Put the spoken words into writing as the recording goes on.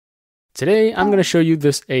Today, I'm going to show you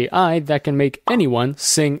this AI that can make anyone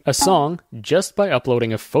sing a song just by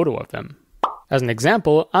uploading a photo of them. As an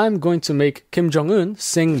example, I'm going to make Kim Jong Un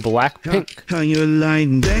sing BLACKPINK. Can you like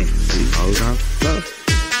that?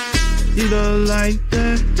 You don't like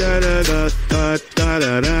that? Da da da da da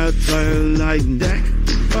da da. Like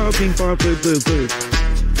that? Pink purple blue blue.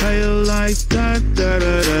 How you like that? Da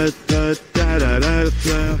da da da da da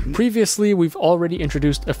da. Previously, we've already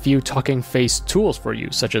introduced a few talking face tools for you,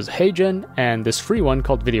 such as HeyGen and this free one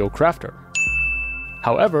called Video Crafter.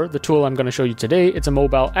 However, the tool I'm going to show you today, it's a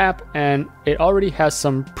mobile app and it already has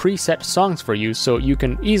some preset songs for you, so you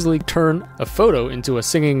can easily turn a photo into a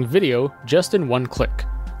singing video just in one click.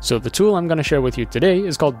 So the tool I'm going to share with you today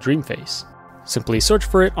is called Dreamface. Simply search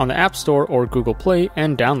for it on the App Store or Google Play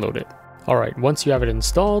and download it. Alright, once you have it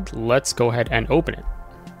installed, let's go ahead and open it.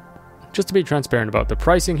 Just to be transparent about the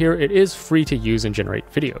pricing here, it is free to use and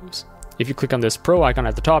generate videos. If you click on this Pro icon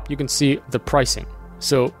at the top, you can see the pricing.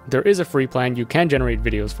 So there is a free plan, you can generate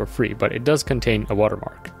videos for free, but it does contain a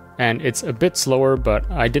watermark. And it's a bit slower, but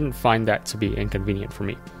I didn't find that to be inconvenient for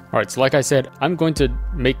me. Alright, so like I said, I'm going to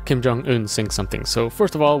make Kim Jong Un sing something. So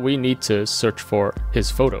first of all, we need to search for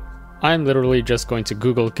his photo. I'm literally just going to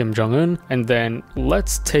Google Kim Jong Un, and then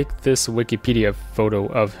let's take this Wikipedia photo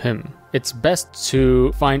of him. It's best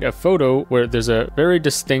to find a photo where there's a very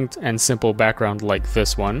distinct and simple background like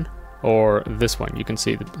this one, or this one. You can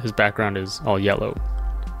see that his background is all yellow.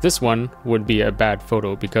 This one would be a bad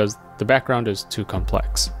photo because the background is too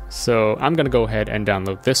complex. So I'm gonna go ahead and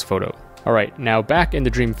download this photo. Alright, now back in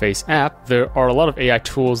the Dreamface app, there are a lot of AI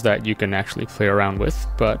tools that you can actually play around with,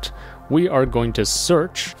 but we are going to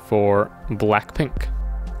search for BLACKPINK.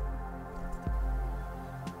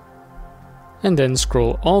 And then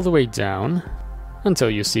scroll all the way down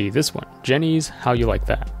until you see this one, Jenny's How You Like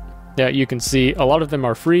That. Yeah, you can see a lot of them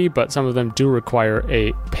are free, but some of them do require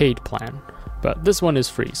a paid plan. But this one is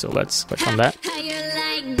free, so let's click on that.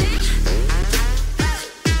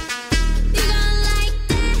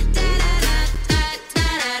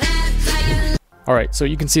 Alright, so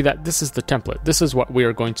you can see that this is the template. This is what we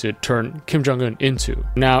are going to turn Kim Jong Un into.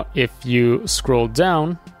 Now, if you scroll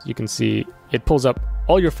down, you can see it pulls up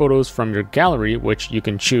all your photos from your gallery, which you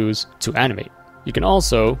can choose to animate. You can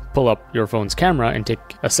also pull up your phone's camera and take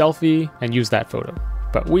a selfie and use that photo.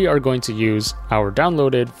 But we are going to use our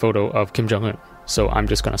downloaded photo of Kim Jong Un. So I'm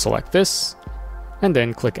just going to select this and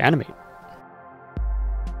then click animate.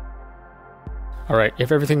 Alright,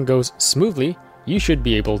 if everything goes smoothly, you should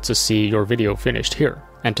be able to see your video finished here.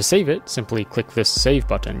 And to save it, simply click this save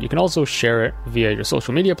button. You can also share it via your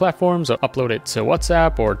social media platforms or upload it to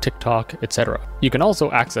WhatsApp or TikTok, etc. You can also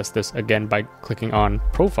access this again by clicking on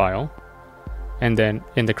Profile, and then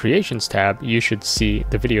in the Creations tab, you should see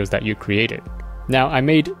the videos that you created. Now, I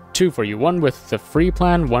made two for you, one with the free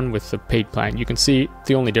plan, one with the paid plan. You can see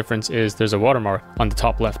the only difference is there's a watermark on the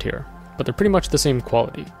top left here, but they're pretty much the same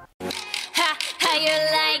quality.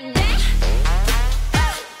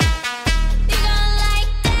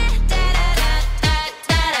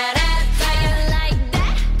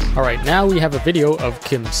 Alright, now we have a video of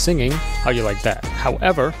Kim singing How You Like That.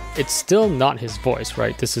 However, it's still not his voice,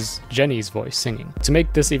 right? This is Jenny's voice singing. To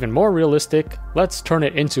make this even more realistic, let's turn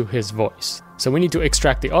it into his voice. So we need to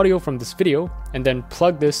extract the audio from this video and then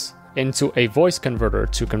plug this into a voice converter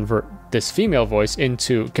to convert this female voice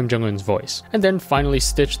into Kim Jong Un's voice. And then finally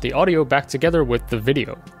stitch the audio back together with the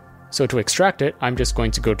video. So to extract it, I'm just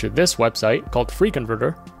going to go to this website called Free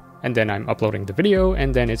Converter, and then I'm uploading the video,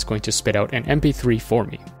 and then it's going to spit out an MP3 for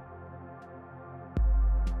me.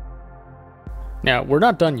 Now, we're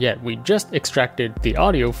not done yet, we just extracted the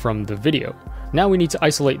audio from the video. Now we need to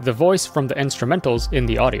isolate the voice from the instrumentals in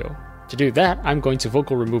the audio. To do that, I'm going to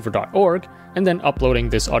vocalremover.org and then uploading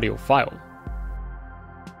this audio file.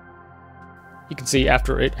 You can see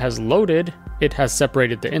after it has loaded, it has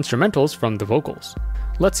separated the instrumentals from the vocals.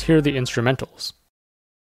 Let's hear the instrumentals.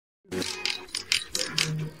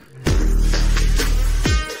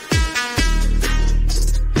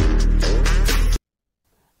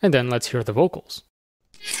 And then let's hear the vocals.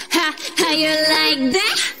 How you like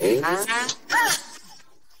that? You gon'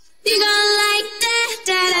 like that?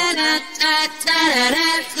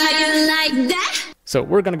 How you like that? So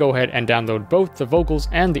we're gonna go ahead and download both the vocals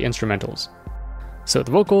and the instrumentals. So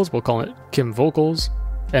the vocals, we'll call it Kim Vocals,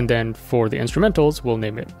 and then for the instrumentals, we'll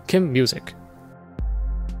name it Kim Music.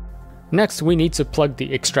 Next, we need to plug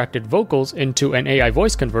the extracted vocals into an AI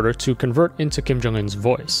voice converter to convert into Kim Jong Un's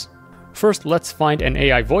voice. First, let's find an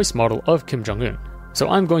AI voice model of Kim Jong Un. So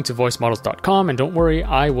I'm going to voicemodels.com, and don't worry,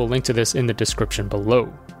 I will link to this in the description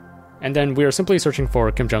below. And then we are simply searching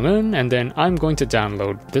for Kim Jong Un, and then I'm going to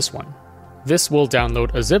download this one. This will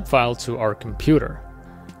download a zip file to our computer.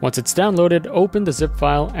 Once it's downloaded, open the zip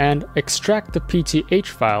file and extract the PTH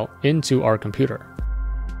file into our computer.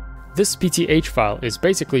 This PTH file is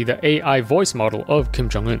basically the AI voice model of Kim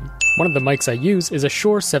Jong Un. One of the mics I use is a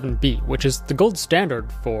Shure SM7dB, which is the gold standard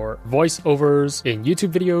for voiceovers in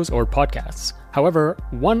YouTube videos or podcasts. However,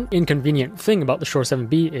 one inconvenient thing about the Shure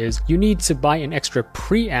SM7dB is you need to buy an extra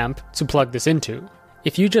preamp to plug this into.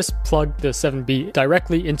 If you just plug the 7B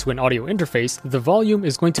directly into an audio interface, the volume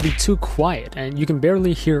is going to be too quiet and you can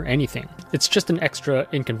barely hear anything. It's just an extra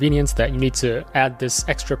inconvenience that you need to add this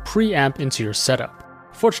extra preamp into your setup.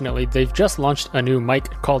 Fortunately, they've just launched a new mic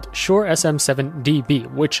called Shure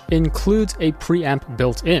SM7dB, which includes a preamp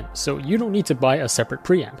built in, so you don't need to buy a separate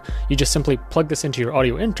preamp. You just simply plug this into your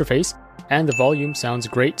audio interface, and the volume sounds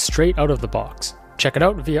great straight out of the box. Check it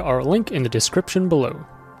out via our link in the description below.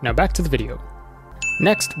 Now back to the video.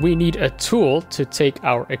 Next, we need a tool to take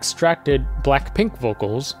our extracted BLACKPINK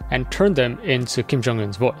vocals and turn them into Kim Jong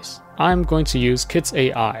Un's voice. I'm going to use Kits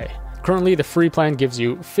AI. Currently, the free plan gives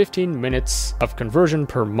you 15 minutes of conversion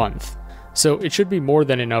per month, so it should be more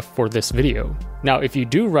than enough for this video. Now, if you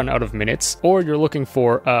do run out of minutes, or you're looking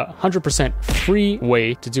for a 100% free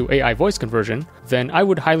way to do AI voice conversion, then I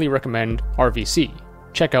would highly recommend RVC.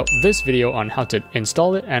 Check out this video on how to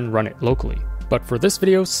install it and run it locally. But for this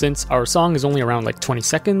video, since our song is only around like 20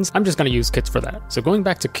 seconds, I'm just going to use Kits for that. So going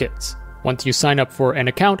back to Kits. Once you sign up for an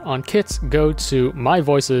account on Kits, go to My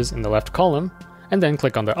Voices in the left column, and then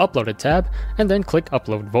click on the Uploaded tab, and then click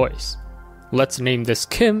Upload Voice. Let's name this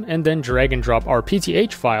Kim, and then drag and drop our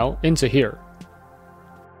PTH file into here.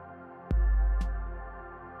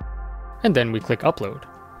 And then we click Upload.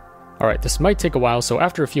 Alright, this might take a while, so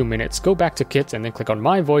after a few minutes, go back to Kits and then click on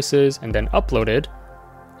My Voices, and then Uploaded,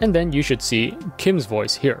 and then you should see Kim's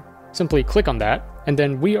voice here. Simply click on that, and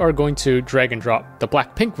then we are going to drag and drop the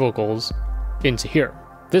BLACKPINK vocals into here.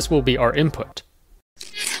 This will be our input.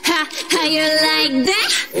 How you like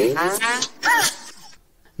that?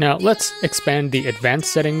 Now let's expand the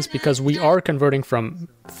advanced settings because we are converting from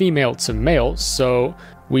female to male, so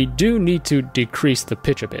we do need to decrease the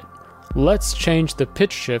pitch a bit. Let's change the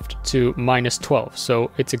pitch shift to -12, so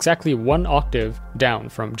it's exactly 1 octave down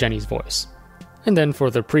from Jenny's voice. And then for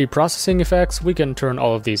the pre-processing effects, we can turn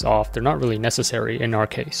all of these off. They're not really necessary in our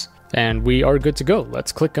case. And we are good to go.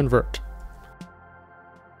 Let's click Convert.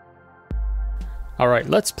 Alright,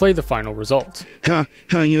 let's play the final result. How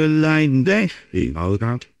you like that? You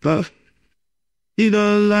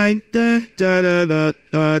don't like that? Da da da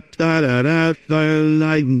da da da da. How you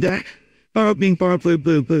like that? Bing boo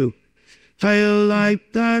boo boo. How you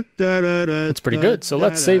like that? Da da da. That's pretty good. So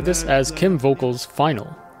let's save this as Kim Vocals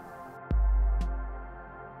Final.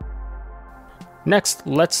 Next,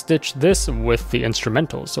 let's stitch this with the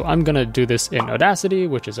instrumentals. So I'm gonna do this in Audacity,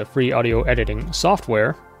 which is a free audio editing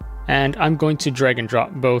software. And I'm going to drag and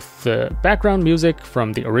drop both the background music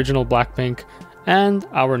from the original BLACKPINK and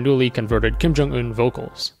our newly converted Kim Jong Un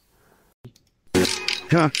vocals.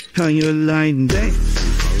 How you like that?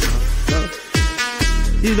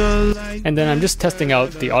 You don't like. And then I'm just testing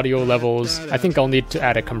out the audio levels. I think I'll need to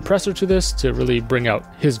add a compressor to this to really bring out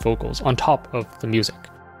his vocals on top of the music.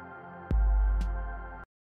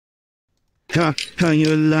 How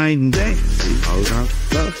you like that?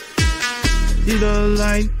 You don't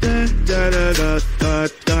like that? Da da da da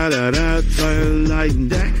da da da. How you like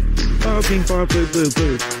that? Bing boo boo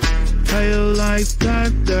boo. How you like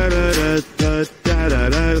that? Da da da da da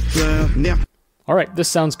da da. Alright, this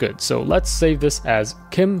sounds good, so let's save this as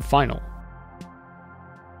Kim Final.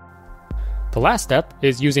 The last step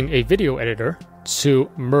is using a video editor to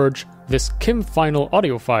merge this Kim Final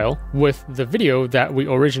audio file with the video that we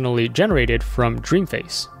originally generated from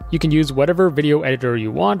Dreamface. You can use whatever video editor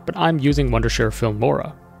you want, but I'm using Wondershare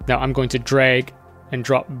Filmora. Now I'm going to drag and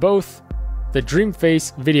drop both the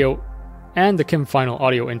Dreamface video and the Kim Final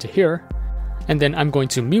audio into here, and then I'm going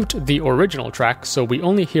to mute the original track so we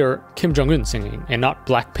only hear Kim Jong Un singing and not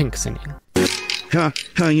BLACKPINK singing.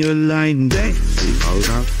 How you like that?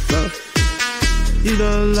 You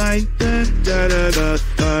don't like that? Da da da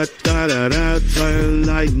da da da da. How you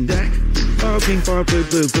like that? Bing boo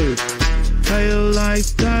boo boo. How you like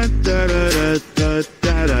that? Da da da da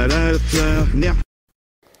da da da.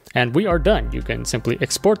 And we are done. You can simply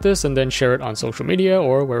export this and then share it on social media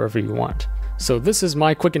or wherever you want. So this is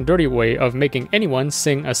my quick and dirty way of making anyone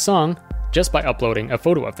sing a song just by uploading a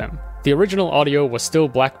photo of them. The original audio was still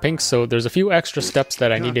BLACKPINK, so there's a few extra steps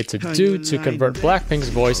that I needed to do to convert BLACKPINK's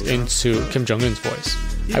voice into Kim Jong Un's voice.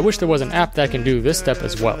 I wish there was an app that can do this step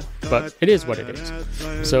as well, but it is what it is.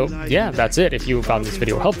 So yeah, that's it. If you found this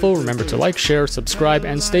video helpful, remember to like, share, subscribe,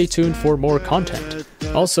 and stay tuned for more content.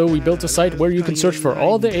 Also, we built a site where you can search for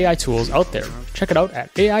all the AI tools out there. Check it out at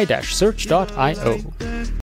ai-search.io.